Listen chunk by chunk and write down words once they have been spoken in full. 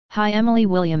Hi, Emily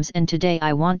Williams, and today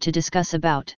I want to discuss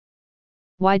about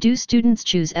why do students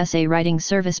choose essay writing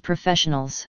service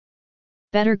professionals?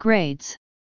 Better grades.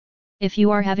 If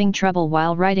you are having trouble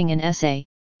while writing an essay,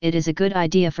 it is a good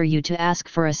idea for you to ask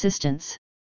for assistance.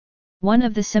 One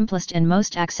of the simplest and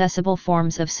most accessible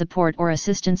forms of support or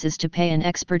assistance is to pay an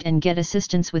expert and get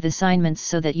assistance with assignments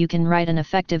so that you can write an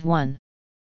effective one.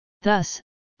 Thus,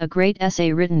 a great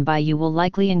essay written by you will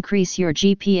likely increase your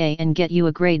GPA and get you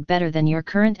a grade better than your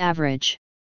current average.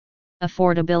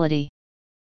 Affordability.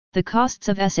 The costs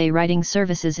of essay writing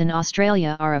services in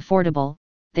Australia are affordable,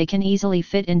 they can easily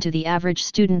fit into the average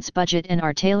student's budget and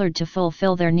are tailored to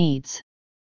fulfill their needs.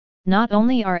 Not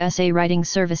only are essay writing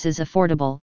services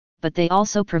affordable, but they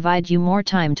also provide you more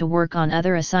time to work on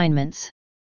other assignments.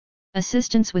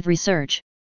 Assistance with research.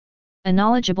 A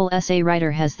knowledgeable essay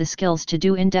writer has the skills to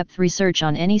do in-depth research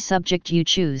on any subject you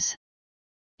choose.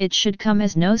 It should come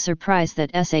as no surprise that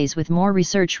essays with more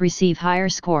research receive higher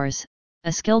scores.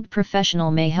 A skilled professional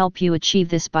may help you achieve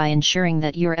this by ensuring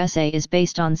that your essay is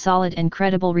based on solid and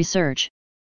credible research.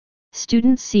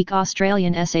 Students seek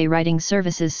Australian essay writing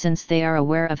services since they are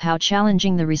aware of how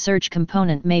challenging the research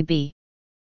component may be.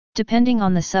 Depending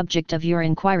on the subject of your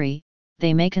inquiry,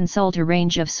 they may consult a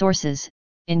range of sources,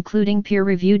 including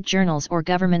peer-reviewed journals or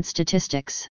government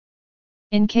statistics.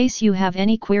 In case you have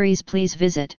any queries, please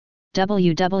visit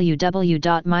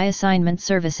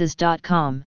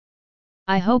www.myassignmentservices.com.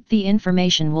 I hope the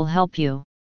information will help you.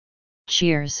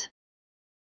 Cheers.